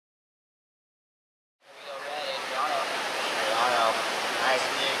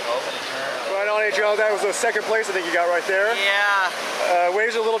on, Adriano. That was the second place I think you got right there. Yeah.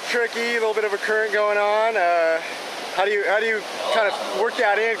 Waves are a little tricky, a little bit of a current going on. How do you kind of work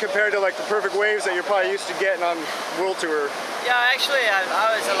that in compared to like the perfect waves that you're probably used to getting on World Tour? Yeah, actually, I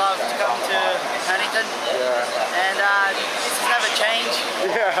always love to come to Huntington, and this has never changed.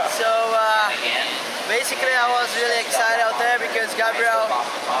 Yeah. So basically, I was really excited out there because Gabriel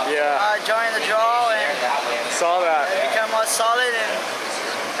joined the draw and saw that. Become more solid, and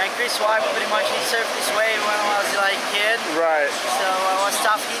Chris White pretty much he surfed this wave when I was like a kid. Right. So I was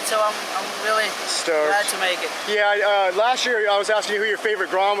tough heat, so I'm really stoked. Glad to make it. Yeah, last year I was asking you who your favorite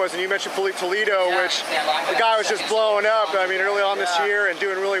grom was, and you mentioned Felipe Toledo, which the guy was just blowing up. I mean, early on this year and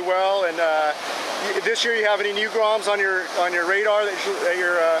doing really well. And this year, you have any new groms on your radar that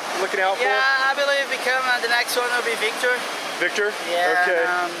you're looking out for? Yeah, I believe the next one will be Victor. Victor? Yeah. Okay.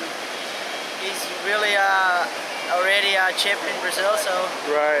 He's really already a chip in Brazil, so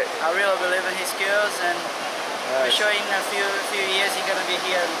I really believe in his skills, and for sure in a few years he's gonna be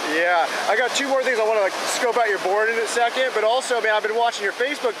here. Yeah, I got two more things I want to scope out your board in a second, but also, man, I've been watching your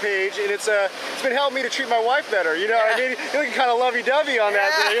Facebook page, and it's been helping me to treat my wife better. You know, I mean, you're looking kind of lovey-dovey on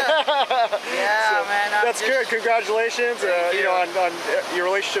that thing. Yeah, so, man. That's good. Congratulations, you know, on your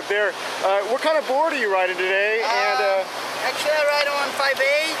relationship there. What kind of board are you riding today? Actually, I ride on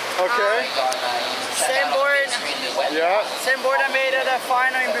 5A. Okay. Same board. Yeah. Same board I made at a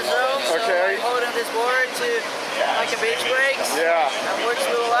final in Brazil. So I'm holding this board to like a beach breaks. Yeah. That works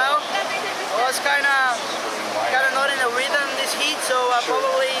really well. I was kind of not in the rhythm this heat, so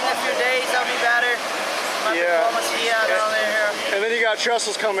probably in a few days I'll be better. My performance here down there. And then you got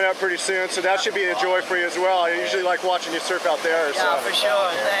Trussell's coming up pretty soon, so that should be a joy for you as well. I usually like watching you surf out there. Yeah, for sure.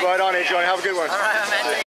 Thanks. Right on, Adriano. Have a good one. All right, man.